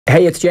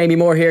Hey, it's Jamie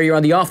Moore here. You're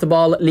on the Off the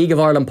Ball League of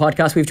Ireland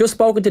podcast. We've just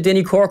spoken to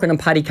Dinny Corcoran and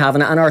Paddy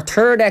Kavanagh, and our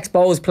third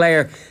ex-Bohs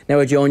player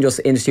now joined us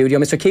in the studio.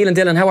 Mr. Kealan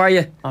Dillon, how are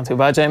you? Not too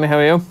bad, Jamie. How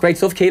are you? Great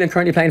stuff. Kealan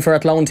currently playing for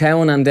Athlone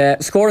Town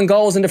and scoring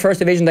goals in the First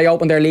Division. They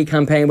opened their league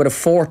campaign with a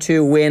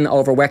 4-2 win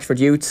over Wexford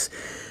Youths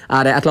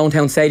at Athlone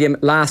Town Stadium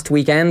last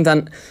weekend.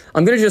 And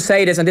I'm going to just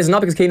say this, and this is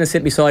not because Kealan's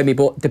sitting beside me,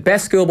 but the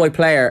best schoolboy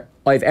player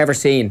I've ever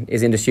seen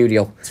is in the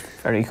studio. It's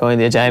very kind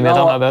of you, Jamie. I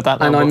don't know about that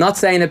now, and I'm not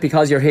saying it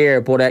because you're here,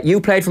 but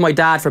you played for my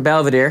dad for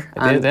Belvedere,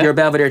 and your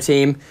Belvedere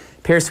team.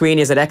 Pierce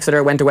Sweeney is at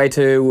Exeter, went away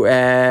to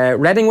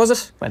Reading, was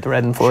it? Went to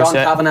Reading first, Sean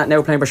Kavanagh,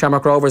 now playing for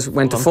Shamrock Rovers,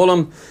 went to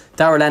Fulham.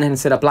 Darragh Lenihan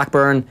sit at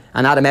Blackburn,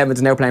 and Adam Evans,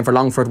 now playing for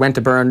Longford, went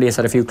to Burnley, has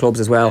had a few clubs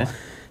as well. Yeah.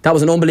 That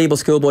was an unbelievable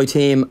schoolboy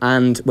team,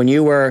 and when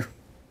you were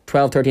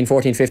 12, 13,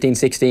 14, 15,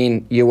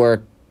 16,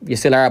 you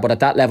still are, but at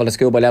that level, the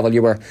schoolboy level,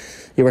 you were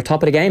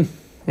top of the game.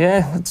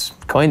 Yeah, it's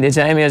kind of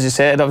Jamie, as you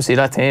said. Obviously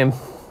that team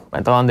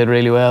went on, did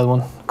really well,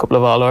 won a couple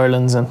of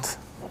All-Irelands, and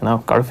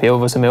got a few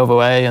of us to move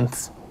away, and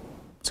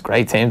it's a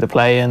great team to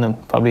play in,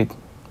 and probably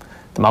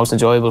the most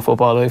enjoyable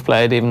football I've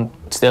played, even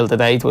still to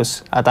date,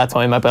 was at that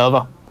time at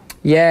Belva.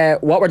 Yeah,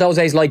 what were those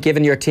days like,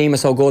 given your team was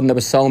so good and there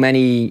was so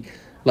many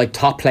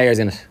top players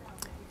in it?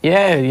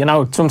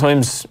 Yeah,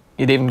 sometimes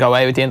you'd even go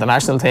away with the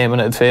international team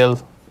and it'd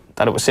feel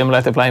that it was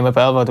similar to playing with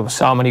Belva. There were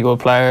so many good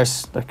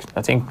players.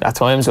 I think at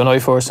times when I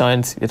first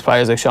signed, you had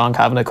players like Sean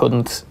Kavanagh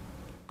couldn't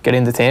get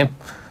in the team.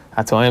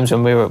 At times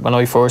when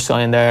I first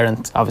signed there,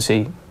 and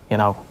obviously,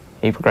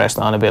 he progressed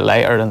on a bit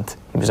later, and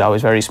he was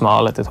always very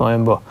small at the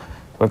time, but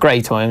they were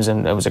great times,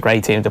 and it was a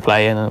great team to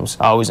play in, and it was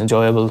always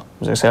enjoyable. It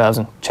was ourselves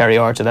and Cherry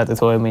Orchard at the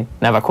time. We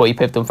never quite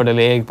pipped them for the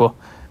league, but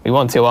we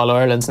won 2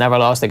 All-Irelands, never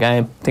lost a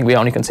game. I think we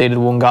only conceded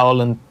 1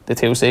 goal in the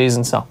 2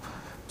 seasons, so it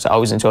was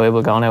always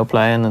enjoyable going out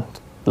playing, and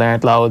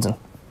learned loads, and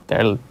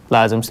they're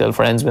lads I'm still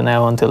friends with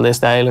now until this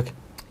day.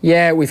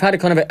 Yeah, we've had a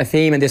kind of a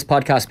theme in this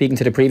podcast, speaking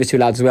to the previous 2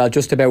 lads as well,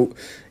 just about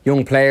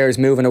young players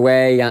moving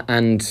away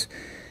and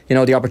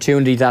the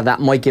opportunity that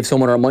might give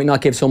someone or it might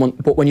not give someone.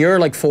 But when you're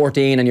like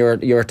 14 and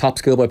you're a top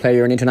schoolboy player,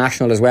 you're an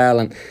international as well,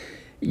 and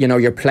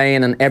you're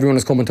playing and everyone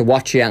is coming to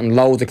watch you, and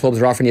loads of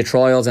clubs are offering you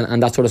trials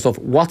and that sort of stuff.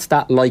 What's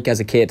that like as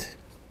a kid?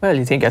 Well,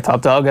 you think you're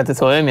top dog at the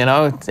time,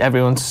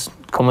 everyone's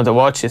coming to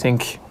watch. You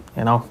think,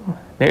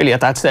 nearly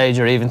at that stage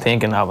you're even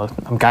thinking, oh, well,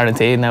 I'm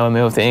guaranteed now I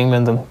move to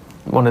England. I'm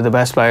one of the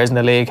best players in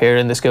the league here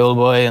in the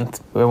schoolboy, and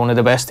we're one of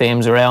the best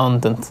teams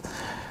around, and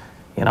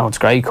it's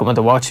great coming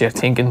to watch you,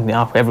 thinking,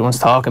 everyone's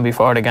talking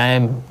before the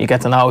game. You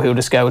get to know who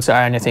the scouts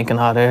are, and you're thinking,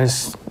 oh,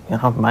 there's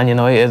Man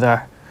United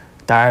or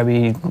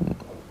Derby,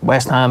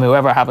 West Ham,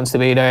 whoever happens to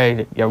be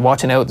there. You're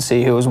watching out to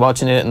see who's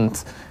watching it,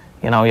 and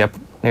you're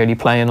nearly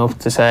playing up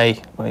to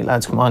say, right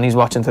lads, come on, he's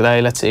watching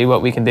today, let's see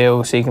what we can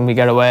do, see can we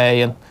get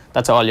away. And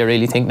that's all you're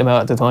really thinking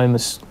about at the time,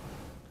 is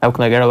how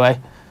can I get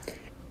away.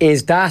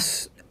 Does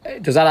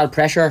that add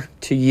pressure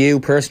to you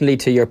personally,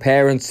 to your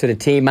parents, to the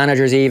team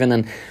managers even?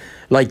 And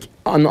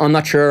I'm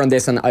not sure on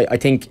this, and I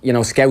think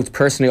scouts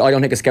personally, I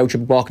don't think a scout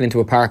should be walking into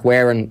a park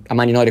wearing a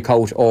Man United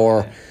coat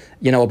or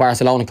a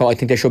Barcelona coat. I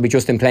think they should be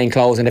just in plain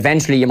clothes, and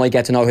eventually you might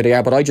get to know who they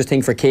are. But I just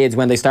think for kids,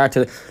 when they start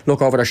to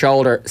look over their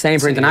shoulder, same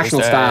for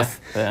international staff,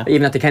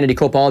 even at the Kennedy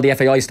Cup, all the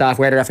FAI staff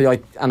wear their FAI,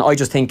 and I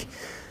just think,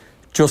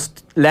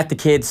 just let the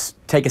kids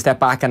take a step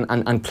back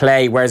and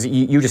play. Whereas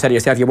you just said to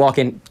yourself, you walk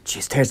in,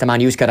 geez, there's the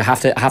man who's got to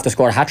have to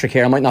score a hat-trick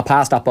here. I might not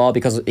pass that ball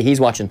because he's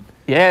watching.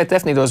 Yeah, it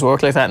definitely does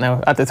work like that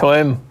now. At the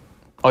time,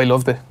 I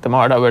loved it. The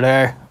more that we're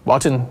there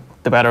watching,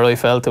 the better I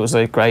felt. It was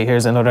like, great,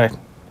 here's another,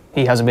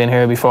 he hasn't been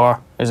here before,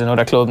 there's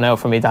another club now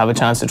for me to have a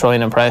chance to try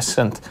and impress.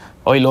 And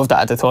I loved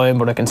that at the time,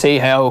 but I can see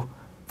how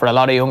for a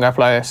lot of younger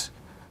players,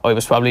 I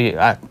was probably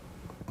at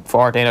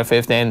 14 or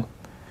 15,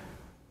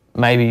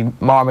 maybe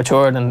more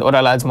mature than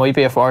other lads might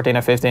be at 14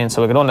 or 15,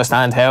 so I could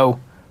understand how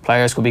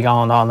players could be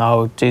going, oh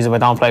no, geez, if I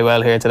don't play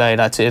well here today,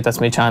 that's it, that's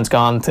my chance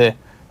gone to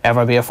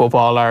ever be a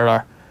footballer.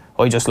 Or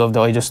I just loved it,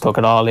 I just took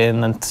it all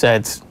in and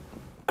said,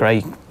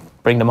 great,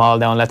 bring them all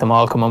down, let them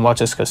all come and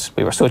watch us, because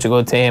we were such a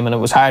good team, and it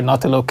was hard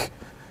not to look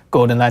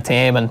good in that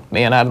team. And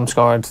me and Adam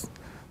scored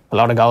a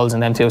lot of goals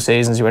in them 2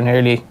 seasons. You were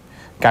nearly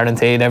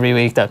guaranteed every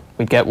week that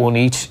we'd get 1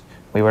 each.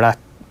 We were that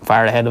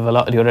far ahead of a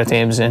lot of the other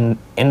teams in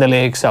the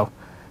league, so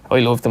I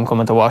loved them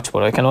coming to watch.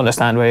 But I can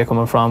understand where you're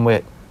coming from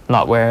with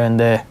not wearing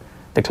the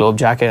club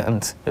jacket,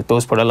 and it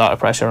does put a lot of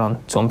pressure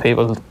on some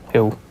people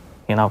who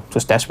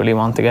just desperately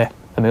want to get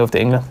a move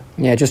to England.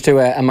 Yeah, just to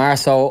a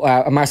Marcelo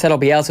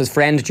Bielsa's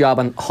friend job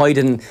and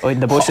hiding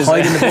the bushes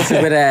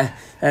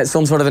with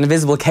some sort of an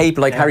invisible cape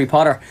like Harry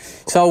Potter.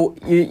 So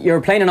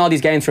you're playing in all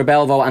these games for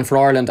Belvo and for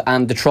Ireland,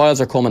 and the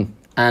trials are coming,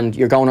 and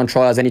you're going on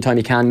trials anytime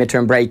you can,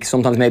 midterm break,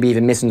 sometimes maybe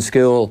even missing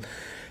school.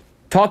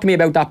 Talk to me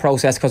about that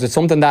process, because it's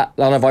something that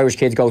a lot of Irish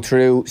kids go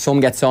through. Some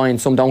get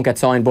signed, some don't get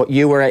signed, but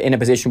you were in a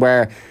position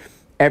where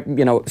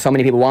so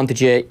many people wanted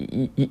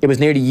you. It was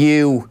nearly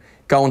you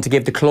going to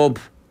give the club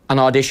an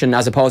audition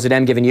as opposed to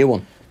them giving you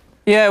one.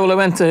 Yeah, well, I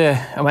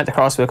went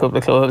across with a couple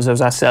of clubs. I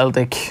was at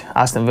Celtic,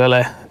 Aston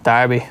Villa,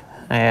 Derby.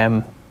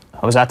 I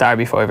was at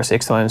Derby 5 or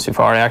 6 times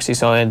before I actually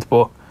signed,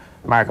 but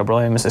Mark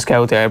O'Brien was the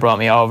scout there, brought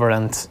me over,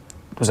 and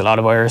there was a lot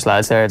of Irish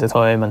lads there at the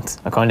time, and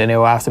I kind of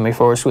knew after my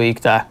first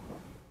week that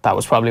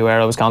was probably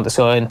where I was going to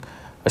sign.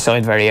 I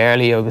signed very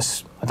early. I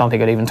don't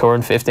think I'd even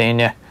turned 15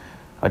 yet.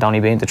 I'd only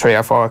been to 3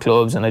 or 4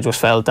 clubs, and I just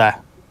felt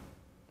that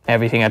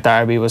everything at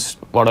Derby was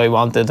what I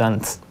wanted,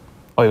 and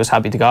I was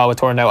happy to go. It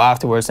turned out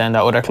afterwards then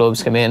that other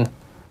clubs came in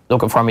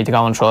looking for me to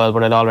go on trial,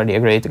 but I'd already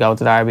agreed to go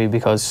to Derby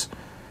because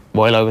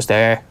while I was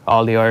there,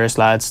 all the Irish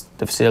lads,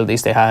 the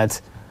facilities they had,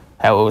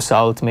 how it was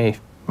sold to me,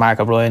 Mark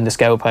O'Brien, the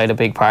scout, played a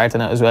big part in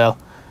it as well,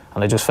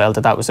 and I just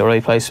felt that was the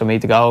right place for me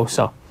to go.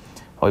 So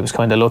I was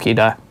kind of lucky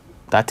that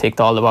ticked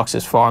all the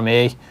boxes for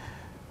me.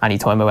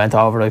 Anytime I went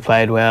over, I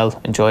played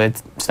well, enjoyed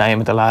staying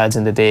with the lads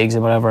in the digs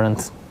and whatever,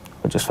 and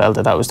I just felt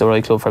that was the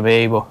right club for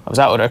me. But I was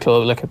at other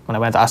clubs, like when I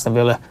went to Aston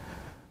Villa,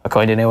 I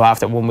kind of knew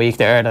after 1 week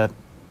there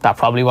that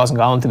probably wasn't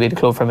going to be the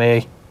club for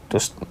me,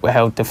 just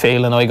without the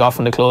feeling I got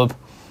from the club.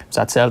 I was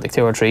at Celtic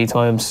 2 or 3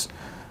 times,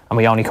 and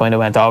we only kind of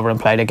went over and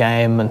played a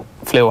game and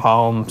flew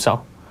home,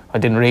 so I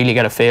didn't really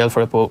get a feel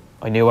for it, but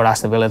I knew at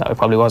Aston Villa that I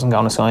probably wasn't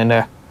going to sign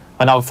there.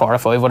 I know 4 or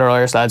 5 other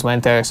Irish lads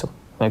went there, so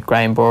like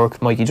Graham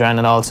Burke, Mikey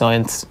Drennan all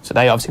signed, so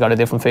they obviously got a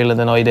different feeling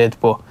than I did,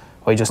 but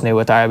I just knew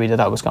at Derby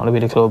that was going to be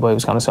the club I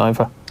was going to sign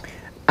for.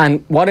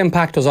 And what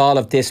impact does all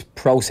of this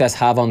process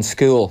have on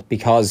school?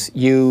 Because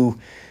you're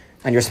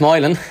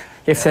smiling,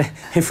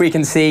 if we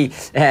can see,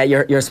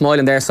 you're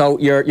smiling there. So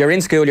you're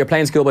in school, you're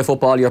playing schoolboy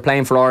football, you're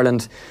playing for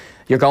Ireland,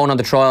 you're going on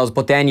the trials,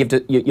 but then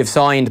you've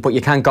signed, but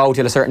you can't go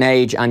till a certain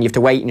age, and you have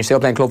to wait, and you're still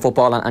playing club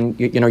football, and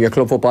you know your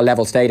club football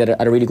level stayed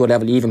at a really good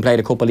level. You even played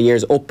a couple of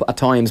years up at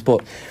times,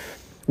 but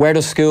where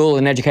does school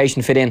and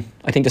education fit in?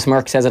 I think the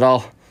smirk says it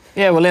all.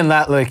 Yeah, well, in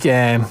that, like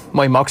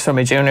my mocks for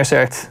my junior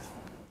cert,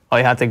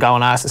 I had to go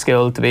and ask the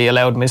school to be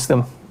allowed to miss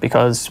them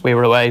because we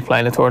were away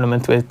playing a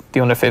tournament with the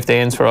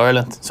under-15s for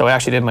Ireland. So I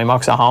actually did my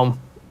mocks at home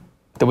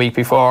the week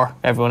before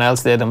everyone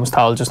else did, and was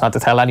told just not to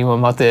tell anyone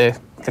what the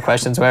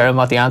questions were and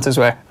what the answers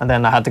were. And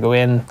then I had to go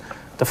in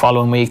the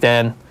following week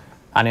then,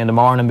 and in the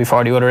morning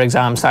before the other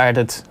exam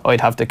started,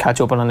 I'd have to catch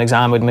up on an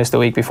exam I'd missed the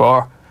week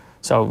before.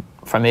 So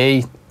for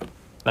me,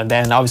 and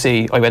then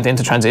obviously I went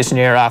into transition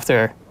year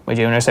after my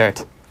junior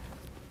cert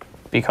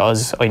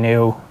because I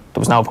knew there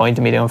was no point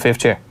in me doing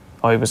 5th year.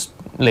 I was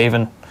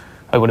leaving.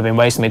 I would have been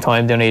wasting my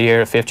time doing a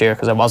year of 5th year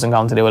because I wasn't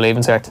going to do a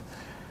leaving cert.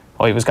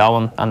 I was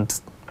going, and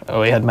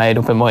I had made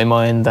up in my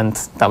mind, and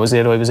that was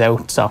it. I was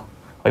out. So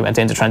I went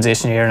into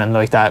transition year, and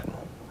like that,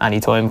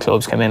 anytime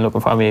clubs came in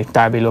looking for me,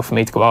 Derby looked for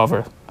me to go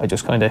over, I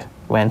just kind of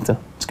went, and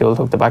school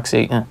took the back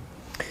seat. Yeah.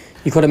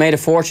 You could have made a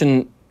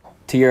fortine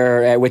to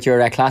your with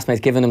your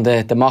classmates, giving them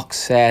the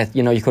mocks.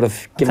 You could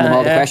have given them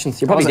all the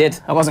questions. You probably did.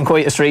 I wasn't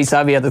quite as street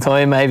savvy at the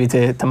time, maybe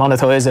to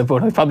monetise it,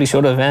 but I probably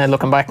should have.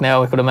 Looking back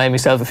now, I could have made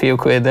myself a few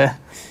quid there.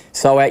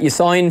 So you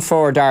signed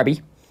for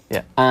Derby,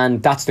 yeah,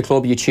 and that's the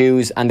club you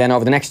choose. And then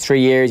over the next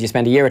 3 years, you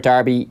spend a year at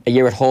Derby, a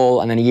year at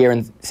Hull, and then a year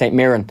in St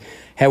Mirren.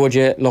 How would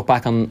you look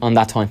back on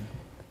that time?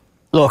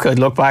 Look, I'd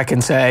look back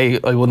and say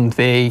I wouldn't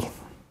be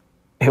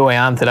who I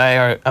am today,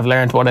 or I've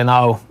learned what I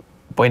know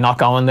by not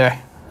going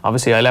there.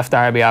 Obviously, I left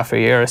Derby after a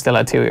year. I still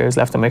had 2 years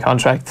left on my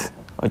contract.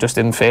 I just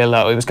didn't feel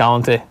that I was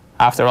going to.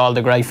 After all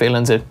the great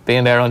feelings of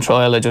being there on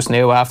trial, I just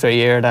knew after a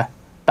year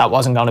that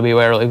wasn't going to be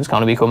where I was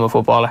going to become a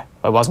footballer.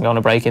 I wasn't going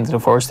to break into the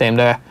first team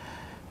there.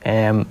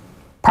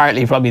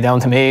 Partly probably down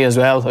to me as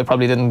well. I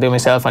probably didn't do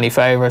myself any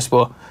favours,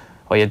 but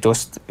I had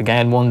just,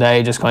 again, one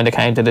day just kind of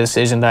came to the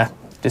decision that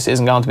this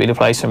isn't going to be the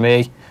place for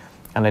me,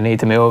 and I need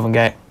to move and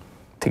get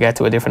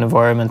to a different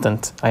environment.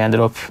 And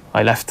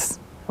I left.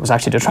 It was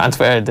actually the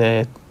transfer,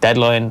 the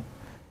deadline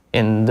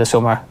in the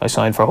summer. I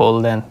signed for Hull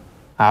then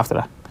after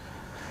that.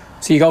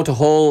 So you go to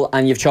Hull,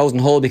 and you've chosen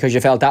Hull because you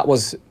felt that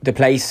was the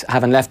place,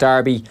 having left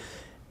Derby.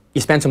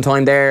 You spent some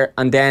time there,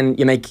 and then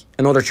you make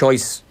another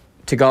choice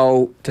to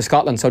go to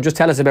Scotland. So just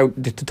tell us about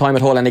the time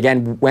at Hull, and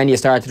again when you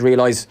started to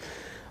realise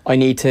I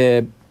need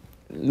to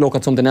look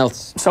at something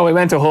else. So I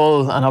went to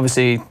Hull, and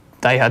obviously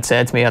they had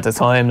said to me at the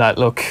time that,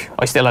 look,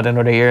 I still had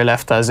another year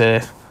left as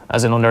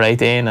an under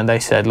 18, and they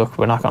said, look,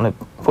 we're not going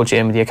to put you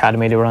in with the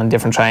academy. They were on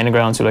different training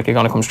grounds, so like, you're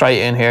going to come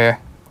straight in here,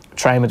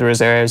 train with the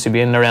reserves, you'll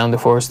be in and around the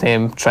first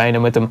team,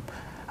 training with them.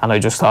 And I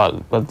just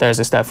thought, well, there's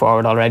a step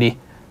forward already.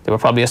 They were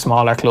probably a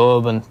smaller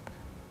club, and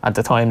at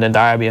the time than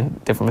Derby,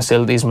 and different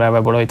facilities and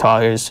whatever, but I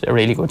thought here's a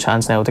really good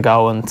chance now to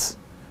go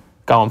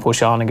and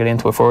push on and get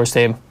into a first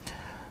team.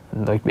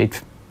 And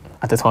like,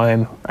 at the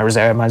time, a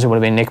reserve manager would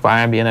have been Nick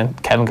Barnby, and then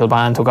Kevin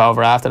Kilban took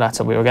over after that,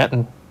 so we were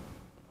getting,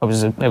 it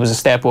was a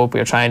step up. We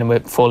were training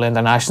with full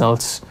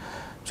internationals.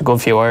 There's a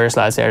good few Irish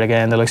lads there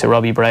again, the likes of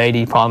Robbie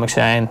Brady, Paul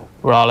McShane,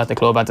 were all at the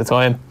club at the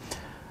time.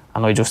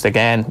 And I just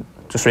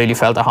really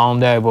felt at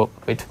home there, but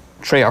with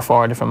 3 or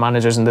 4 different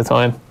managers in the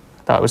time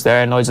that was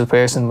there. Nigel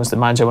Pearson was the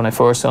manager when I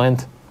first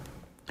signed.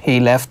 He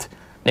left.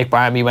 Nick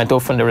Barnby went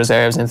up from the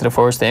reserves into the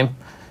first team.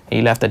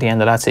 He left at the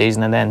end of that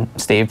season, and then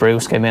Steve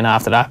Bruce came in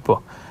after that.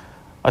 But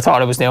I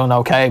thought I was doing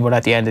okay, but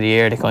at the end of the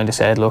year they kind of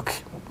said, look,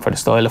 for the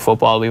style of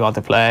football we want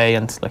to play,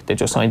 and like, they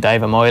just signed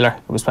David Moyler,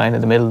 who was playing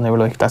in the middle, and they were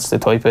like, that's the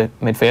type of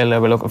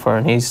midfielder we're looking for,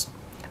 and he's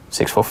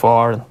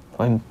 6'4", and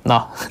I'm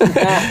not.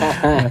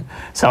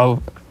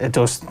 So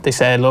they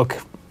said, look,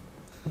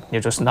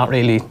 you're just not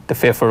really the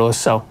fit for us,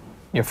 so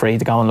you're free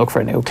to go and look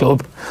for a new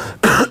club.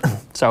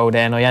 So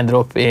then I ended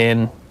up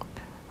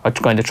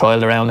going to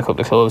trial around a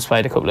couple of clubs,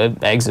 played a couple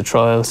of exit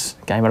trials,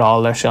 game at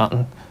all their shot,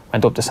 and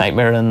went up to St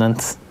Mirren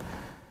and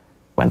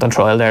went on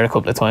trial there a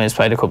couple of times,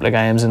 played a couple of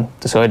games, and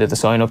decided to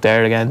sign up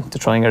there again to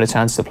try and get a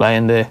chance to play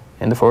in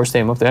the first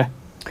team up there.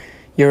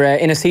 You're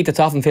in a seat that's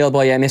often filled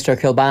by Mr.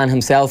 Kilban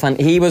himself, and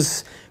he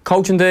was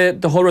coaching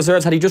the Hull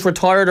reserves. Had he just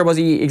retired, or was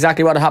he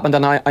exactly what had happened?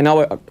 And I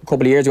know a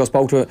couple of years ago I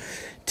spoke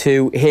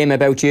to him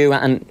about you,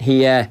 and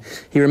he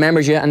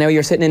remembers you, and now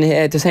you're sitting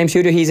in the same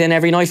studio he's in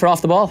every night for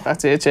Off the Ball.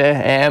 That's it,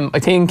 yeah. I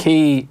think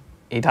he'd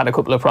had a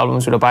couple of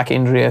problems with a back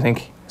injury, I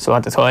think. So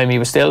at the time he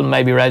was still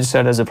maybe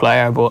registered as a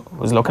player, but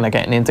was looking at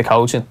getting into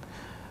coaching.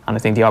 And I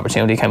think the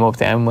opportunity came up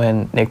then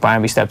when Nick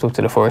Barmby stepped up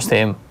to the first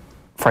team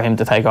for him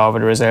to take over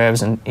the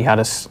reserves, and he had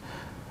us.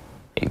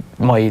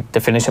 The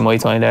finish of my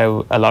time there,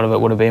 a lot of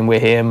it would have been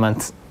with him,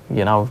 and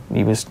you know,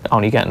 he was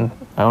only getting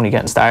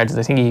started.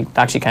 I think he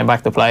actually came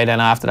back to play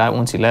then after that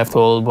once he left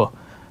Hull, but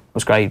it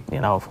was great. You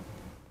know,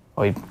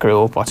 I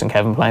grew up watching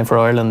Kevin playing for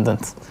Ireland,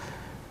 and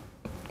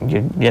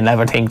you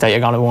never think that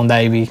you're going to one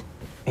day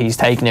he's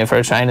taking you for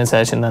a training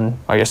session,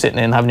 or you're sitting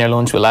in having your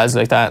lunch with lads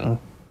like that, and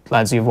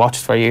lads you've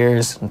watched for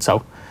years. And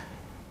so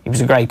he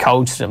was a great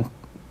coach, and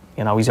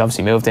you know, he's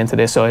obviously moved into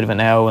this side of it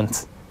now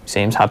and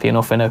seems happy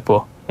enough in it,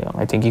 but you know,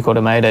 I think he could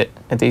have made it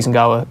a decent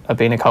go at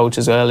being a coach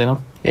as well, you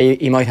know. Yeah,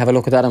 you might have a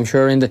look at that, I'm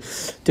sure, in the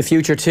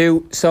future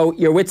too. So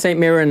you're with St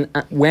Mirren.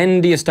 When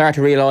do you start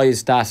to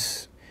realise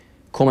that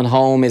coming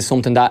home is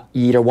something that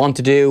you either want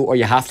to do, or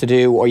you have to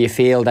do, or you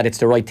feel that it's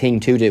the right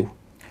thing to do?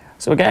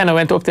 So again, I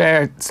went up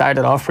there,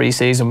 started off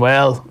pre-season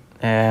well.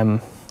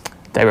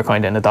 They were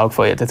kind of in a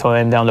dogfight at the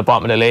time, down the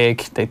bottom of the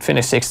league. They'd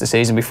finished sixth the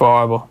season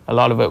before, but a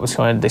lot of it was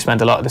they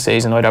spent a lot of the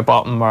season either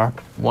bottom or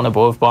one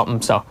above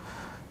bottom. So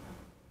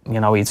you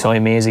know, he'd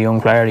signed me as a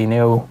young player. He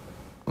knew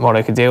what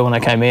I could do when I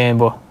came in,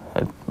 but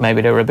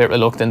maybe they were a bit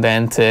reluctant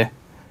then to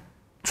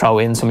throw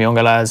in some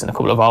younger lads, and a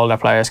couple of older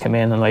players came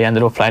in, and I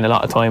ended up playing a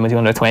lot of time with the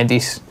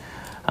under-20s,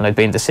 and I'd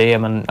been to see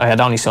him, and I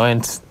had only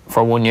signed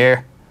for 1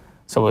 year,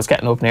 so I was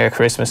getting up near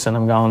Christmas and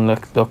I'm going,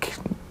 look,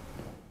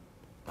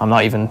 I'm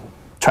not even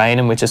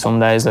training, which is some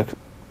days, like,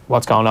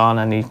 what's going on?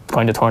 And he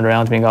kind of turned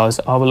around to me and goes,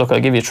 oh well, look, I'll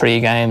give you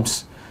 3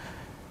 games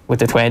with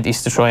the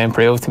 20s to try and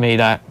prove to me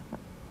that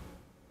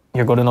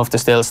you're good enough to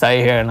still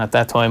stay here. And at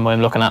that time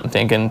I'm looking at him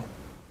thinking,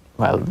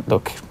 well,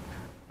 look,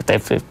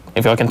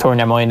 if I can turn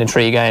your mind in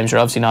 3 games, you're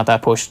obviously not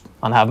that pushed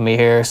on having me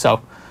here.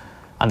 So,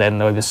 and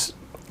then I was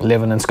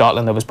living in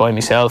Scotland, I was by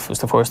myself. It was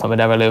the first time I'd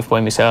ever lived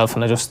by myself,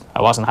 and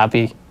I wasn't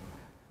happy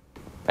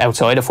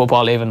outside of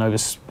football even. I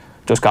was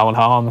just going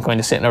home, kind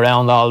of sitting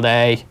around all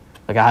day.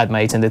 Like, I had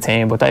mates in the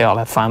team, but they all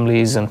had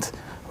families and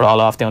were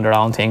all off doing their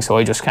own thing. So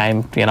I just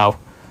came, you know,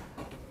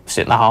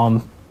 sitting at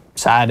home,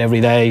 sad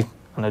every day.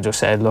 And I just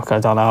said, look, I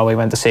don't know. I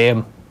went to see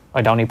him.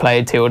 I'd only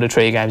played 2 of the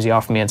 3 games he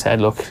offered me, and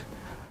said, look,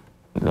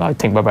 I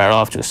think we're better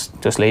off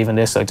just leaving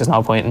this. Like, there's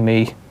no point in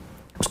me.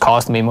 It was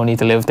costing me money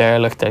to live there.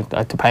 Like, I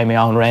had to pay my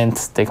own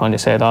rent. They kind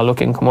of said, oh, look,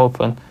 you can come up,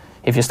 and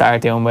if you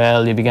start doing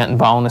well, you'll be getting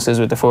bonuses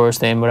with the first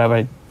team,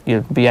 whatever.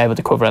 You'll be able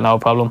to cover it, no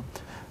problem.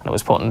 And it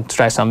was putting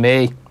stress on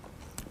me.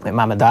 My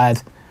mum and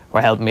dad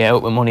were helping me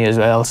out with money as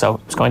well, so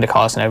it was kind of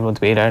costing everyone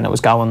to be there, and it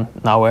was going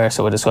nowhere.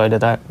 So I decided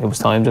that it was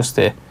time just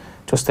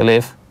to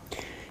live.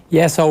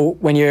 Yeah, so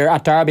when you're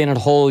at Derby and at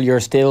Hull, you're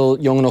still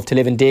young enough to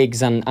live in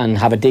digs and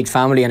have a digs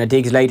family and a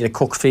digs lady that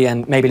cooks for you,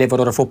 and maybe live with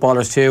other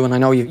footballers too. And I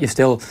know you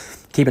still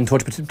keep in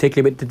touch,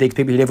 particularly with the digs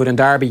people you live with in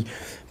Derby.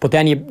 But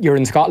then you're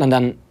in Scotland,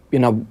 and you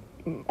know,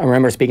 I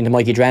remember speaking to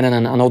Mikey Drennan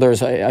and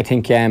others. I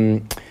think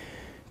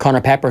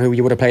Conor Pepper, who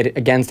you would have played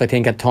against, I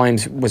think at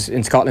times, was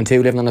in Scotland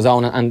too, living on his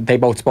own, and they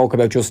both spoke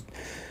about just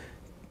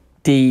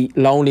the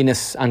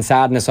loneliness and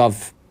sadness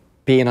of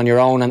being on your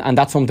own, and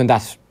that's something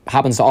that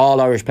happens to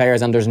all Irish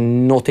players, and there's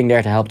nothing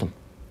there to help them.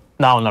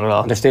 No, not at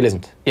all. There still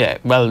isn't. Yeah,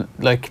 well,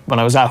 like when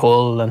I was at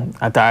Hull and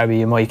at Derby,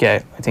 you might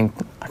get, I can't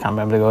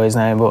remember the guy's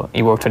name, but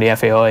he worked for the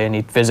FAI and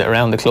he'd visit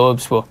around the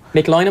clubs. But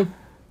Mick Lynham?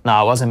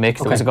 No, it wasn't Mick.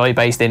 Okay. There was a guy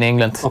based in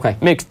England. Okay.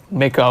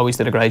 Mick always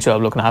did a great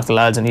job looking after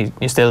lads, and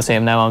you still see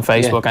him now on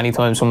Facebook. Yeah.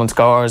 Anytime someone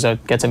scores or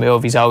gets a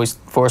move, he's always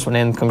first one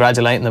in,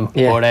 congratulating them.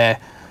 Yeah. But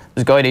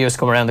there's a guy that used to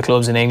come around the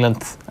clubs in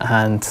England,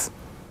 and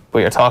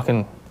we were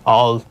talking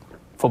all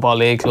Football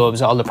League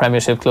clubs, all the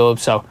Premiership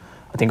clubs. So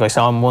I think I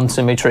saw him once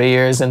in my 3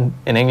 years in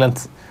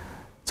England.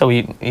 So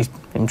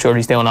I'm sure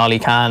he's doing all he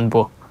can,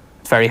 but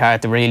it's very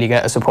hard to really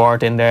get a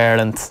support in there.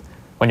 And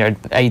when you're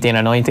 18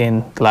 or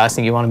 19, the last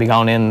thing you want to be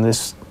going in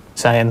is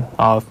saying,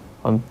 oh,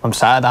 I'm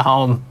sad at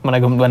home when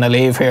I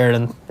leave here.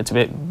 And it's a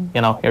bit,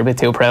 you know, you're a bit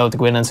too proud to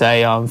go in and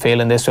say, oh, I'm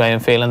feeling this way, I'm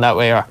feeling that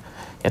way, or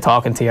you're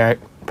talking to your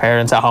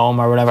parents at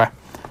home or whatever,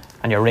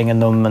 and you're ringing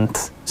them and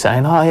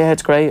saying, oh yeah,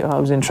 it's great, I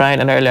was in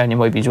training earlier, and you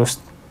might be just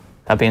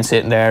have been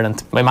sitting there.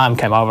 And my mum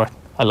came over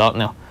a lot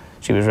now.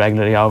 She was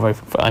regularly over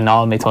in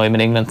all my time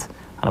in England,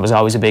 and it was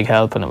always a big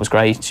help, and it was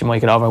great. She might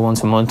get over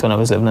once a month when I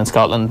was living in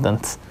Scotland,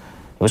 and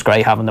was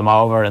great having them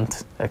over, and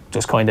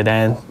just kind of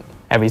then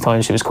every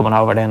time she was coming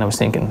over, then I was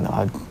thinking,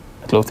 I'd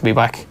love to be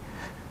back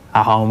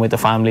at home with the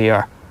family.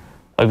 Or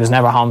I was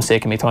never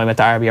homesick in my time at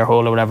Derby or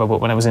Hull or whatever,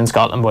 but when I was in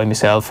Scotland by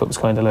myself, it was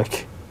kind of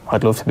like,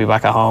 I'd love to be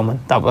back at home.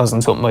 And that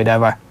wasn't something I'd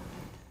ever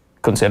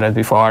considered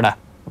before that.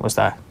 Was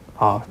that,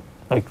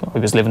 like, I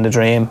was living the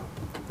dream,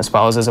 I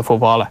suppose, as a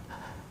footballer.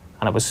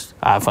 And it was,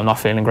 if I'm not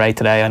feeling great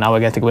today, I know I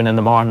get to go in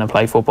the morning and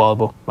play football.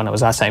 But when I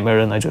was at St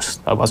Mirren,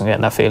 I wasn't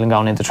getting that feeling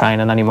going into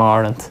training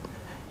anymore. And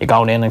you're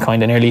going in and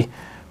kind of nearly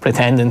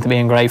pretending to be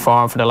in great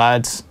form for the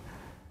lads,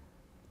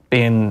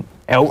 being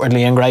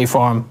outwardly in great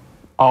form,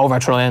 over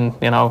trying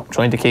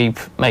to keep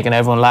making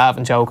everyone laugh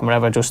and joke and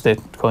whatever, just to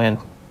kind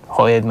of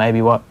hide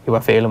maybe what you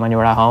were feeling when you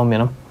were at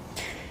home.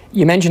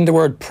 You mentioned the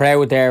word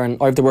proud there, and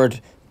I have the word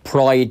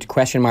pride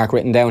question mark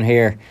written down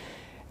here.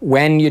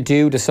 When you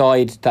do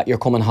decide that you're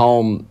coming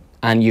home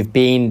and you've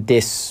been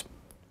this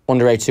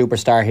underage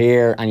superstar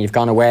here and you've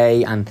gone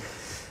away, and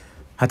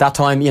at that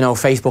time,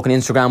 Facebook and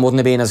Instagram wouldn't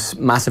have been as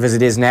massive as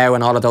it is now,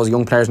 and all of those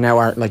young players now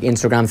are like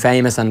Instagram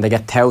famous and they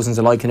get thousands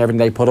of likes and everything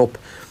they put up.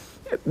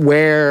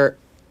 Where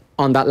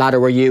on that ladder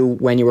were you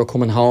when you were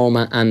coming home,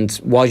 and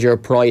was your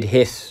pride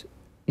hit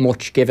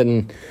much,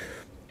 given,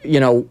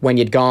 when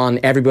you'd gone,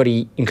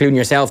 everybody, including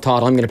yourself,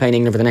 thought, I'm going to play in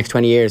England for the next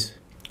 20 years?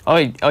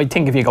 I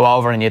think if you go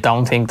over and you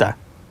don't think that,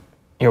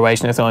 you're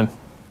wasting your time.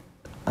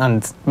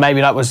 And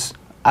maybe that was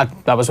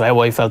how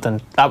I felt,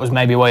 and that was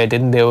maybe why I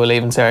didn't do a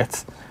leaving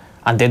cert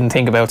and didn't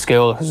think about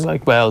school. I was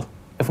like, well,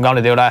 if I'm going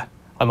to do that,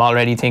 I'm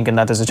already thinking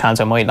that there's a chance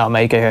I might not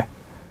make it here.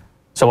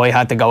 So I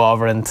had to go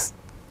over and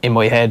in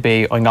my head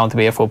I'm going to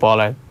be a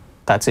footballer.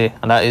 That's it,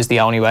 and that is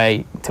the only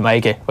way to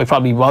make it.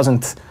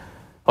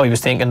 I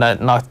was thinking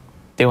that not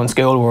doing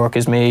schoolwork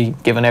is me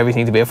giving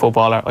everything to be a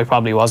footballer. I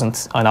probably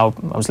wasn't. I know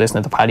I was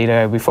listening to Paddy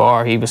there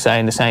before, he was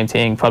saying the same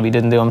thing, probably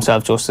didn't do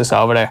himself justice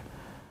over there.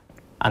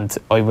 And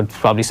I would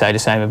probably say the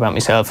same about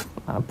myself.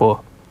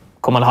 But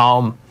coming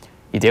home,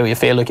 you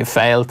feel like you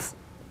failed.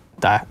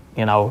 That,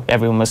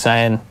 everyone was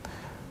saying,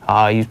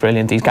 he's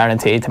brilliant, he's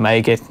guaranteed to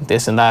make it,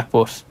 this and that.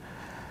 But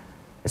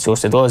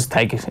it does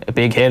take a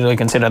big hit. I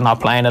considered not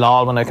playing at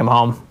all when I come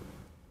home.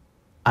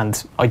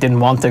 And I didn't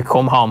want to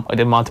come home. I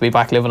didn't want to be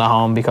back living at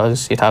home,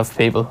 because you'd have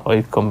people.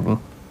 I come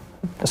from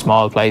a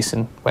small place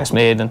in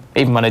Westmead, and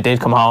even when I did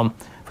come home,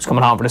 I was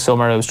coming home for the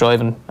summer, I was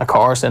driving a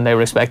Corsa and they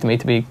were expecting me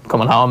to be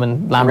coming home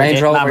in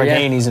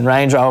Lamborghinis and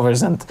Range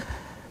Rovers, and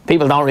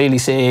people don't really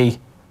see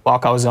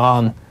what goes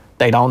on.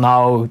 They don't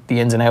know the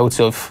ins and outs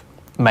of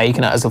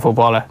making it as a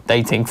footballer.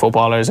 They think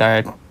footballers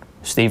are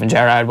Steven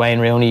Gerrard, Wayne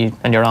Rooney,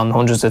 and you're on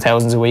hundreds of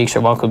thousands a week.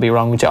 Sure, what could be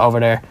wrong with you over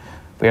there?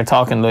 But you're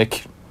talking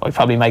like, I'd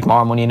probably make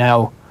more money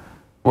now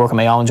working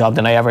my own job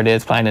than I ever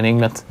did playing in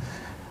England.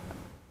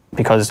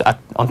 Because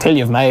until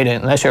you've made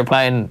it, unless you're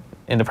playing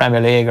in the Premier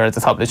League or at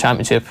the top of the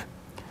Championship,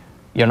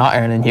 you're not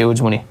earning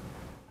huge money.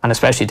 And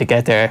especially to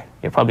get there,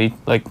 you're probably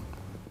like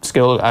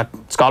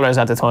scholars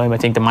at the time. I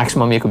think the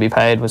maximum you could be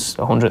paid was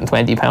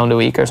 £120 a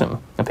week or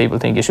something. And people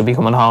think you should be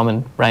coming home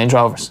in Range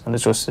Rovers, and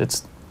that's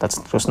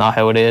just not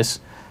how it is.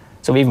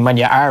 So even when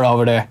you are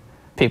over there,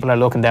 people are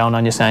looking down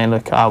on you, saying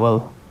like,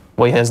 well,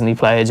 why hasn't he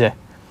played yet?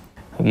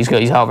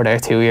 He's over there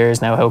 2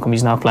 years now, how come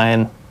he's not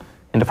playing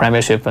in the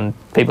Premiership? And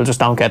people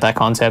just don't get that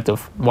concept of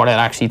what it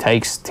actually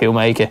takes to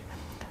make it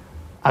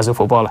as a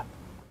footballer.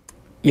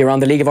 You're on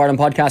the League of Ireland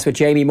podcast with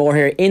Jamie Moore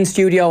here in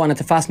studio, and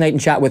it's a fascinating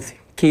chat with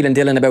Kealan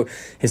Dillon about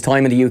his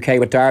time in the UK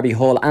with Derby,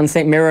 Hull and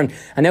St Mirren,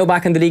 and now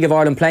back in the League of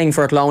Ireland playing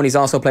for Athlone. He's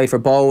also played for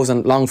Bohs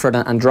and Longford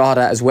and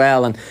Drogehda as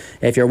well. And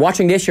if you're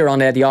watching this, you're on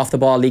the Off the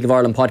Ball League of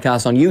Ireland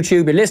podcast on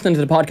YouTube. You're listening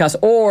to the podcast,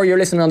 or you're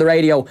listening on the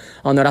radio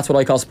on That's What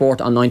I Call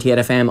Sport on 98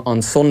 FM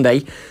on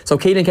Sunday. So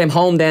Kealan came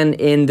home then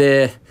in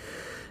the,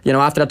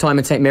 after that time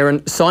in St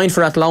Mirren, signed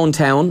for Athlone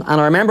Town. And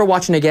I remember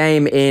watching a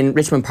game in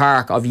Richmond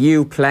Park of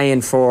you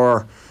playing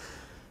for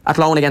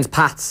Athlone against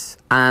Pats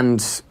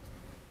and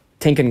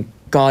thinking,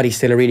 God, he's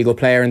still a really good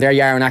player, and there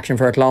you are in action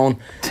for Athlone.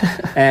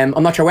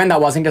 I'm not sure when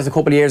that was. I think that was a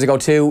couple of years ago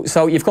too.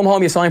 So you've come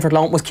home, you signed for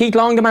Athlone. Was Keith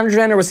Long the manager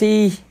then, or was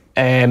he?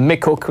 Mick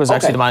Cook was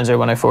actually the manager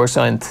when I first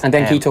signed. And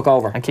then Keith took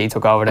over. And Keith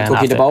took over then.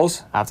 Took you to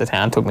Bohs? After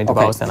 10, took me to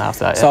Bohs then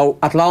after that. Yeah. So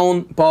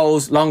Athlone,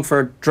 Bohs,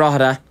 Longford,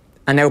 Drogehda,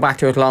 and now back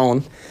to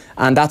Athlone.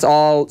 And that's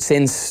all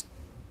since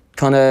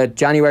kind of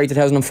January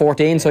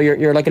 2014. So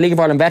you're like a League of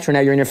Ireland veteran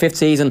now. You're in your 5th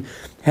season.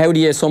 How do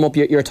you sum up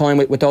your time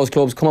with those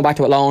clubs, coming back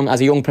to Athlone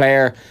as a young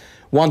player,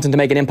 wanting to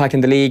make an impact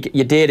in the league?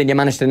 You did, and you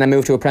managed to then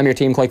move to a Premier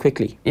team quite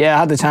quickly. Yeah, I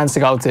had the chance to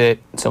go to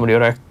some of the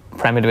other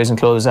Premier Division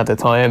clubs at the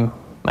time,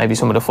 maybe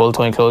some of the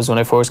full-time clubs when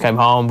I first came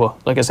home,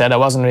 but like I said, I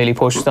wasn't really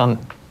pushed on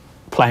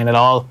playing at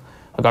all.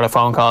 I got a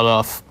phone call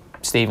off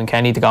Stephen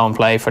Kenny to go and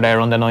play for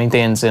their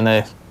under-19s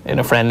in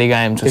a friendly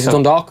game. This is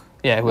Dundalk?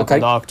 Yeah, with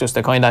Dundalk, just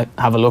to kind of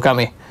have a look at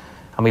me.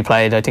 And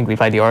I think we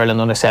played the Ireland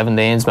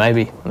under-17s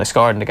maybe, and I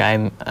scored in the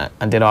game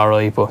and did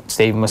alright, but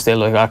Stephen was still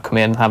like, come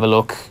in, have a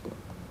look,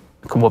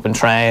 come up and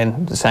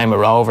train. The same with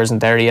Rovers and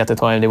Derry at the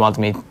time. They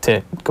wanted me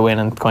to go in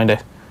and kind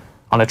of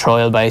on a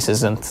trial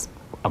basis, and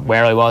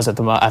where I was at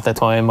the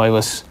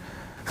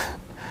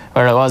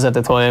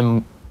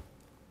time,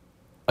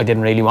 I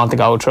didn't really want to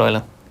go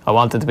trialling. I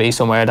wanted to be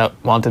somewhere that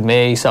wanted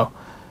me. So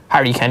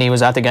Harry Kenny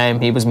was at the game.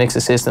 He was mixed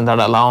assistant at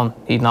Athlone.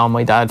 He'd known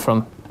my dad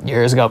from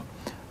years ago.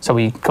 So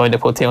we kind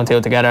of put two and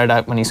two together,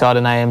 that when he saw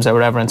the names or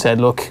whatever, and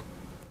said, look,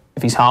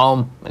 if he's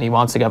home and he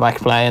wants to get back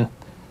playing,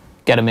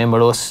 get him in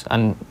with us,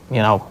 and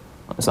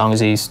as long as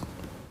he's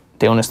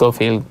doing the stuff,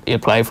 he'll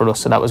play for us.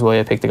 So that was why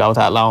I picked to go to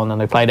Athlone,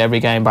 and I played every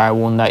game bar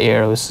one that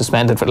year. I was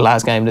suspended for the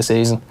last game of the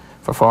season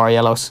for 4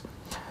 yellows,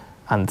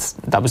 and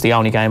that was the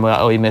only game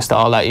I missed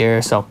all that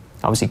year. So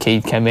obviously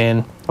Keith came in.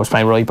 I was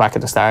playing right back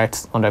at the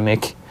start under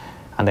Mick,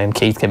 and then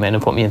Keith came in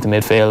and put me into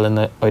midfield, and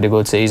I had a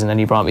good season, and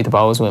he brought me to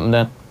Bohs with him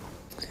then.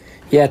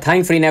 Yeah,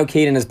 thankfully now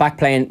Kealan is back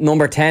playing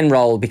number 10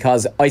 role,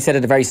 because I said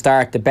at the very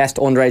start, the best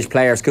underage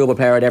player, schoolboy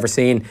player I'd ever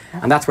seen,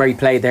 and that's where he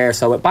played there.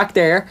 So back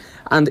there,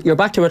 and you're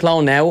back to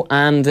Athlone now,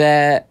 and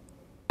a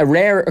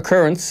rare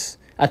occurrence,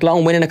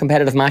 Athlone winning a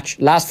competitive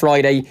match last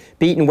Friday,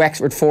 beating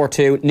Wexford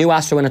 4-2, new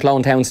Astro in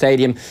Athlone Town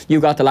Stadium.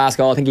 You got the last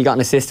goal, I think you got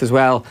an assist as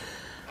well.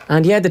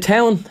 And yeah, the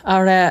town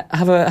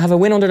have a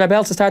win under their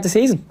belts to start the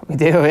season. We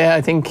do, yeah.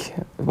 I think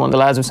one of the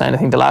lads was saying, I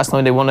think the last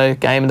time they won a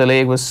game in the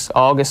league was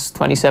August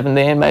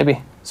 2017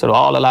 maybe. So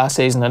all the last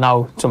season, I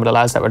know some of the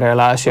lads that were there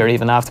last year,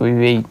 even after we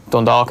beat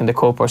Dundalk in the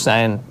Cup, were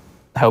saying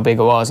how big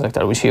it was, like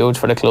that it was huge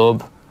for the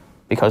club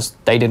because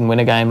they didn't win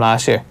a game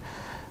last year.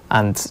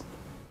 And,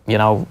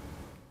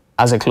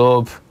 as a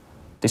club,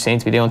 they seem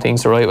to be doing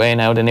things the right way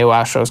now. The new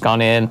Astro's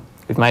gone in.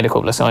 We've made a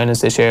couple of signings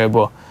this year,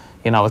 but,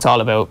 it's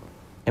all about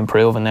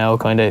improving now,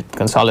 kind of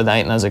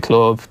consolidating as a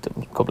club.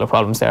 A couple of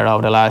problems there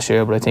over the last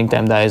year, but I think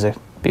them days are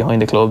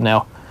behind the club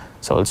now.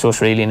 So it's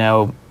just really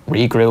now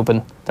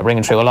regrouping. They're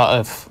bringing through a lot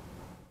of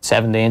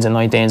 17s and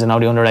 19s, and now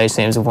the underage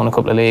teams have won a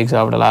couple of leagues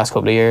over the last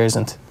couple of years,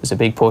 and there's a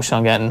big push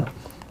on getting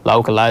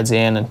local lads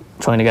in and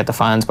trying to get the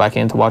fans back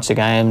in to watch the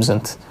games,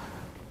 and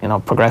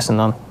progressing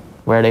on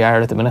where they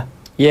are at the minute.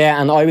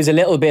 Yeah, and I was a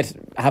little bit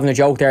having a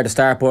joke there at the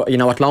start, but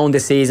Athlone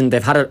this season,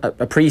 they've had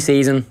a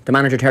pre-season. The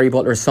manager Terry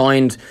Butler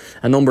signed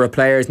a number of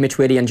players, Mitch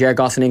Whitty and Ger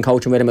Gosselin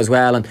coaching with him as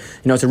well, and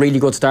it's a really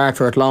good start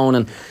for Athlone.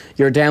 And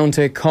you're down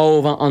to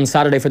Cove on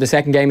Saturday for the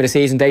second game of the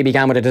season. They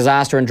began with a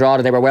disaster in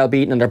Drogehda. They were well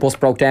beaten and their bus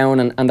broke down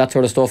and that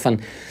sort of stuff.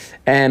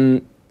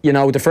 And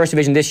the first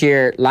division this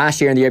year, last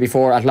year and the year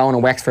before, Athlone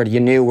and Wexford, you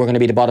knew were going to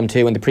be the bottom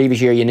two, and the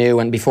previous year you knew,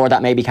 and before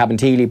that maybe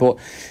Cabinteely. But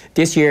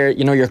this year,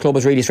 your club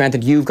has really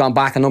strengthened. You've gone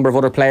back, a number of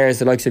other players,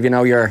 the likes of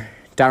your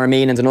Darren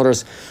Meenans and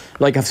others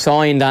have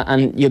signed,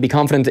 and you'll be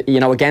confident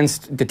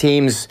against the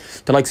teams,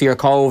 the likes of your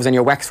Coves and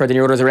your Wexford and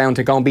your others around,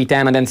 to go and beat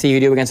them and then see who you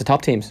do against the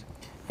top teams.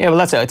 Yeah, well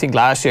that's it. I think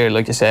last year,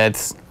 like you said,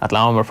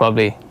 Athlone were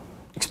probably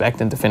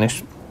expecting to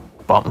finish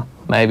bottom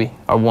maybe,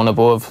 or one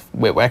above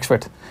with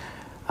Wexford.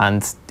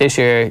 And this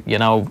year,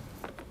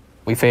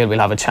 we feel we'll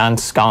have a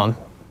chance going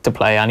to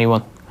play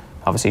anyone.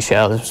 Obviously,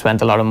 Shell has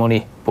spent a lot of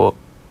money, but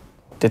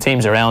the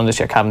teams around us,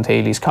 your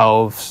Cabinteely's,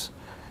 Coves,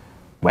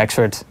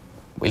 Wexford,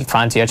 we'll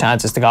fancy our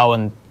chances to go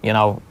and,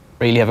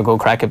 really have a good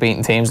crack at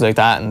beating teams like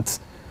that. And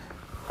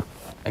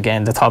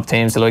again, the top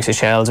teams, the likes of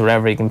Shells,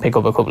 wherever, you can pick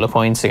up a couple of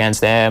points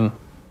against them.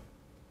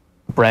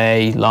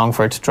 Bray,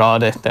 Longford,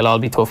 Drogehda, they'll all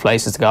be tough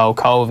places to go.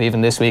 Cove, even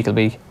this week, will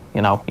be,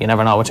 you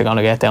never know what you're going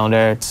to get down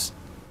there. It's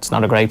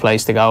not a great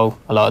place to go.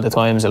 A lot of the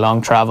times, a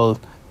long travel,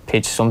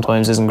 pitch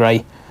sometimes isn't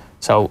great.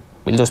 So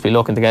we'll just be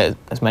looking to get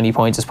as many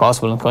points as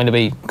possible and kind of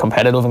be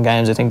competitive in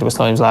games. I think there was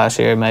times last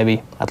year,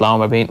 maybe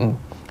Athlone were beaten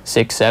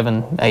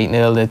 6-7,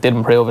 8-0. It did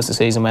improve as the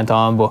season went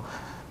on, but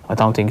I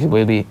don't think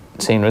we'll be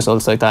seeing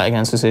results like that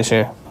against us this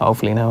year.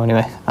 Hopefully now,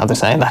 anyway, after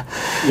saying that.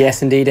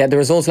 Yes, indeed. The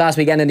results last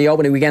weekend in the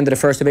opening weekend of the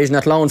First Division: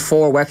 Athlone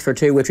 4, Wexford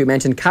 2, which we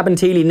mentioned.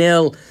 Cabinteely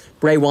 0,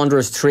 Bray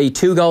Wanderers 3.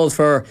 2 goals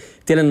for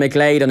Dylan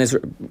McGlade on his,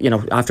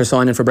 after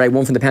signing for Bray.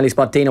 1 from the penalty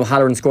spot. Dino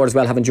Halloran scored as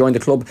well, having joined the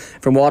club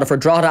from Waterford.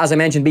 Drogheda, as I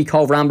mentioned, beat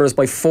Cove Ramblers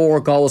by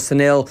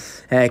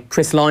 4-0.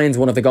 Chris Lyons,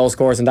 one of the goal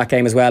scorers in that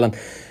game as well. And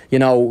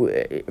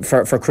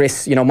for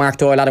Chris, Mark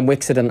Doyle, Adam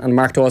Wixit and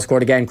Mark Doyle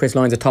scored again. Chris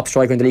Lyons, a top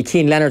striker in the league.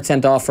 Keane Leonard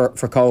sent off for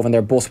Cove, and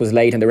their bus was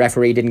late, and the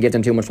referee didn't give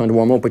them too much time to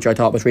warm up, which I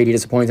thought was really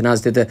disappointing,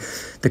 as did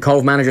the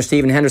Cove manager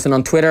Stephen Henderson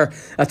on Twitter.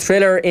 A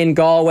thriller in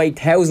Galway,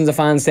 thousands of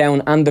fans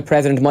down, and the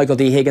president Michael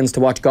D. Higgins to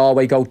watch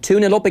Galway go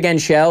 2-0 up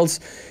against Shells.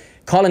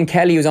 Colin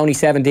Kelly, who's only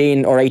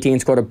 17 or 18,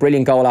 scored a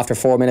brilliant goal after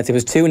 4 minutes. It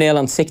was 2-0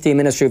 on 16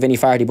 minutes through Vinnie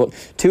Farty, but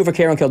 2 for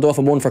Kieran Kilduff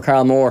and 1 for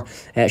Carl Moore.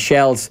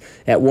 Shells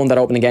won that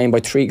opening game by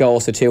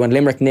 3-2. And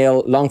Limerick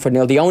 0, Longford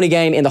 0. The only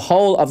game in the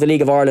whole of the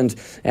League of Ireland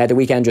the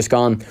weekend just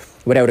gone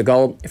without a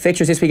goal.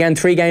 Fixtures this weekend: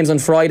 3 games on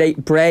Friday.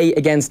 Bray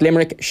against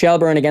Limerick,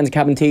 Shelburne against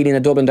Cabinteely in a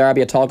Dublin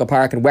derby at Talca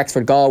Park, and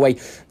Wexford Galway,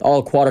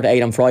 all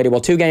 7:15 on Friday. Well,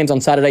 2 games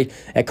on Saturday.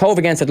 Cove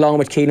against Athlone,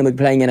 which Kealan will be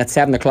playing in at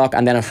 7 o'clock,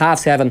 and then at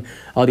 7:30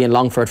 I'll be in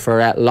Longford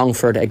for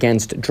Longford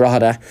against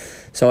Drogheda.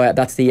 So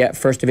that's the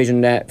First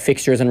Division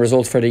fixtures and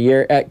results for the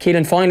year.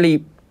 Kealan,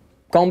 finally,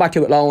 going back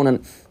to Athlone,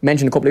 and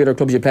mentioned a couple of other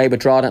clubs you played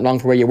with, Drogheda and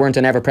Longford, where you weren't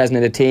an ever present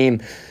in the team.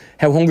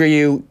 How hungry are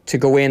you to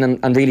go in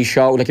and really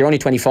show, you're only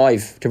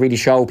 25, to really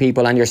show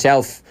people and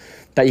yourself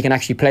that you can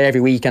actually play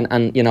every week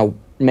and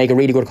make a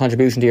really good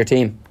contribution to your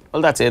team?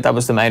 Well, that's it. That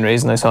was the main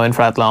reason I signed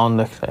for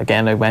Athlone.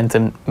 Again, I went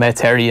and met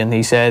Terry, and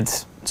he said,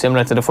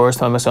 similar to the first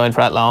time I signed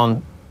for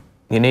Athlone.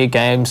 You need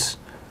games.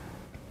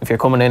 If you're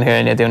coming in here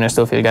and you're doing your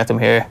stuff, you'll get them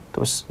here. There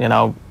was,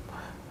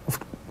 I've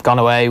gone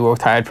away,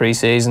 worked hard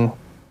pre-season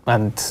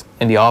and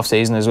in the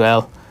off-season as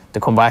well to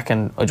come back,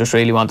 and I just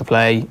really want to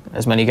play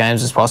as many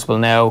games as possible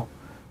now,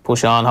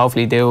 push on,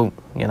 hopefully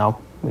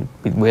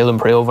we will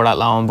improve at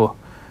Athlone, but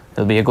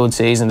it'll be a good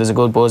season. There's a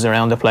good buzz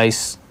around the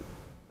place.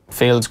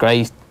 Feels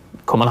great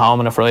coming home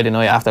on a Friday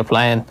night after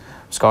playing,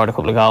 scored a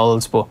couple of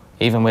goals, but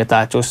even with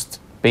that, just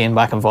being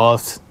back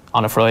involved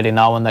on a Friday,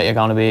 knowing that you're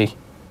going to be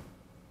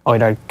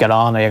either get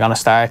on or you're going to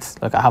start.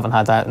 Like, I haven't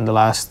had that in the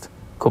last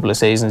couple of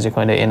seasons. You're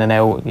kind of in and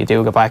out. You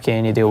do get back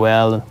in, you do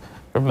well, and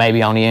you're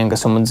maybe only in because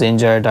someone's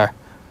injured or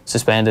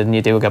suspended, and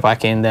you do get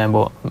back in then.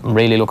 But I'm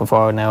really looking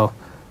forward now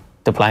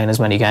to playing as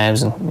many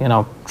games and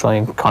try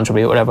and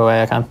contribute whatever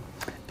way I can.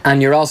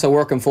 And you're also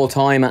working full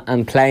time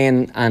and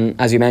playing, and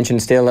as you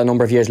mentioned, still a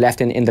number of years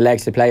left in the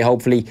legs to play,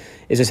 hopefully.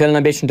 Is there still an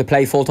ambition to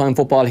play full time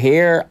football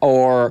here,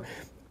 or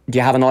do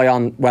you have an eye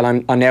on, well,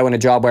 I'm now in a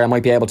job where I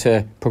might be able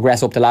to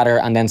progress up the ladder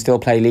and then still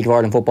play League of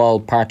Ireland football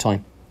part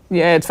time?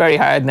 Yeah, it's very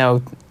hard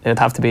now. It'd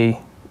have to be,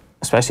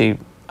 especially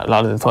a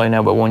lot of the time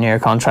now, but 1 year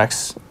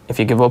contracts. If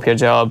you give up your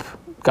job,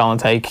 go and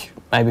take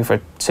maybe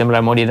for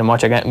similar money than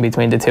what you're getting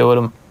between the two of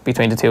them,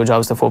 between the two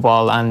jobs, the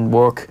football and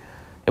work,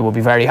 it would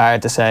be very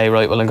hard to say,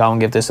 right, well, I'll go and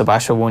give this a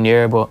bash for 1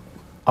 year. But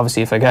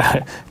obviously, if I get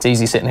it, it's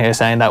easy sitting here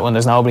saying that when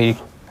there's nobody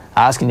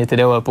asking you to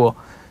do it. But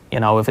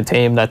if a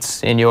team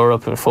that's in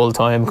Europe full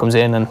time comes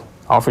in and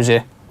offers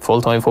you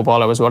full time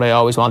footballer, was what I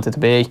always wanted to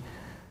be,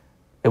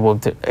 it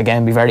would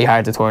again be very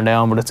hard to turn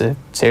down. But it's a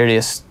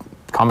serious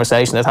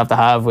conversation I'd have to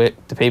have with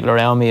the people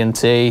around me and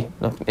see,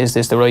 look, is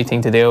this the right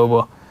thing to do?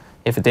 But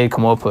if it did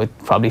come up, I'd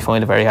probably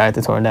find it very hard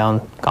to turn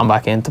down, gone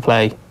back in to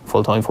play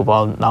full time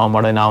football, knowing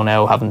what I know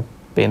now, having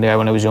been there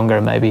when I was younger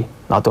and maybe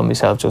not done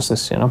myself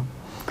justice.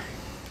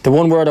 The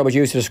one word I would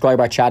use to describe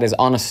our chat is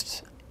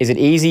honest. Is it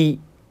easy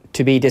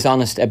to be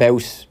dishonest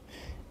about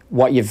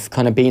what you've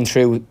kind of been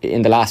through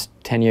in the last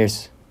 10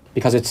 years?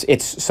 Because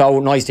it's so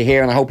nice to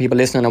hear, and I hope people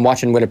listening and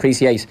watching will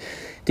appreciate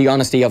the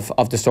honesty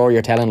of the story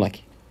you're telling.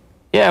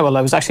 Yeah, well,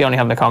 I was actually only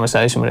having a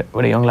conversation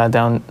with a young lad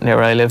down near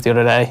where I live the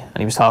other day, and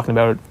he was talking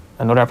about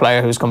another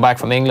player who's come back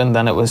from England,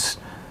 and it was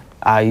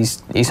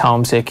he's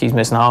homesick, he's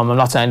missing home. I'm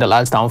not saying that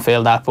lads don't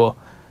feel that, but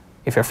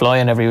if you're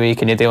flying every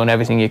week and you're doing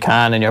everything you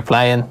can and you're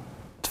playing,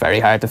 it's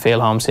very hard to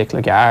feel homesick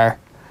like you are.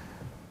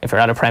 If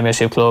you're at a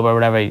Premiership club or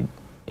whatever,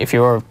 if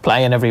you're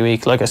playing every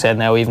week, like I said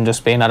now, even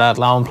just being at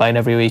Athlone, playing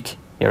every week,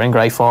 you're in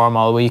great form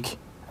all week.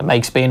 It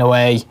makes being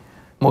away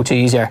much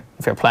easier.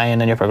 If you're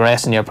playing and you're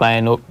progressing, you're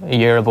playing up a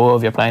year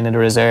above, you're playing in the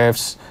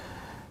reserves,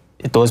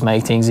 it does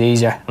make things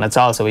easier. And it's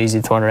also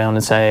easy to turn around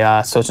and say,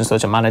 such and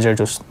such a manager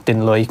just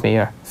didn't like me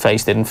or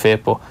face didn't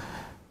fit. But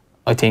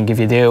I think if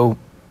you do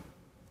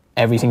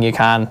everything you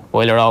can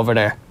while you're over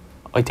there,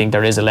 I think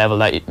there is a level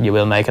that you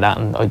will make it at,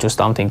 and I just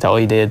don't think that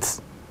I did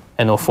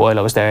enough while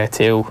I was there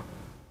to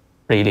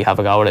really have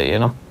a go at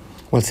it,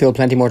 Well, still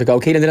plenty more to go.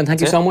 Kealan Dillon,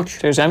 thank you so much.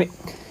 Cheers, Jamie.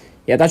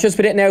 Yeah, that's just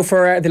been it now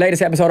for the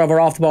latest episode of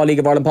our Off the Ball League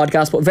of Ireland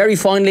podcast. But very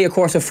finally, of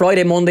course, a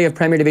Friday, Monday of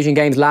Premier Division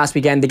games last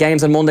weekend. The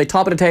games on Monday,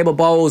 top of the table,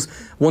 Bohs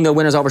 1-0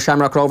 winners over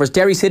Shamrock Rovers.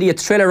 Derry City, a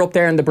thriller up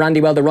there in the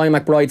Brandywell, the Ryan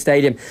McBride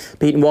Stadium,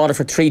 beating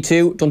Waterford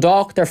 3-2.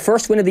 Dundalk, their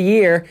first win of the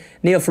year.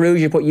 Neil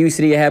Ferrugia put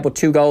UCD ahead with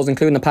 2 goals,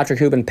 including the Patrick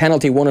Hooban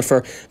penalty, won it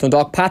for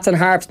Dundalk. Pats and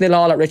Harps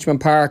 0-0 at Richmond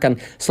Park, and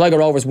Sligo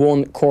Rovers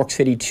 1, Cork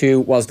City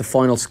 2 was the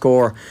final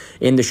score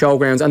in the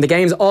showgrounds. And the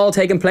games all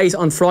taking place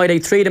on Friday,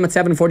 3 of them at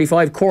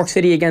 7:45. Cork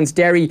City against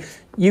Derry,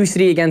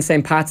 UCD against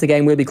St Pat's.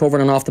 Again, we'll be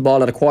covering on Off the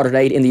Ball at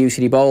 7:45 in the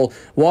UCD Bowl.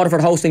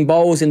 Waterford hosting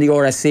Bohs in the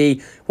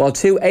RSC, while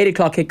 2 8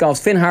 o'clock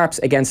kickoffs. Finn Harps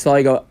against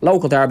Sligo,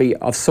 local derby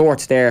of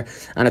sorts there,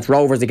 and it's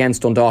Rovers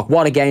against Dundalk.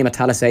 What a game at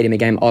Tallaght Stadium, a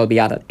game I'll be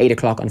at 8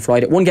 o'clock on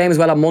Friday. One game as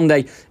well on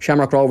Monday,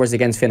 Shamrock Rovers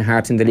against Finn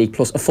Harps in the league,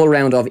 plus a full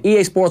round of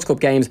EA Sports Cup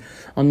games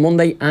on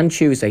Monday and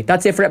Tuesday.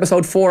 That's it for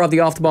episode 4 of the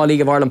Off the Ball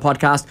League of Ireland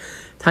podcast.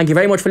 Thank you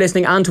very much for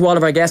listening, and to all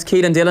of our guests,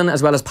 Kealan Dillon,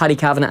 as well as Paddy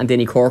Kavanagh and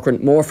Denny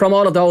Corcoran. More from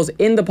all of those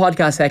in the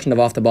podcast section of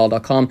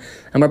offtheball.com,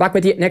 and we're back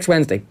with you next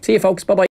Wednesday. See you folks, bye bye.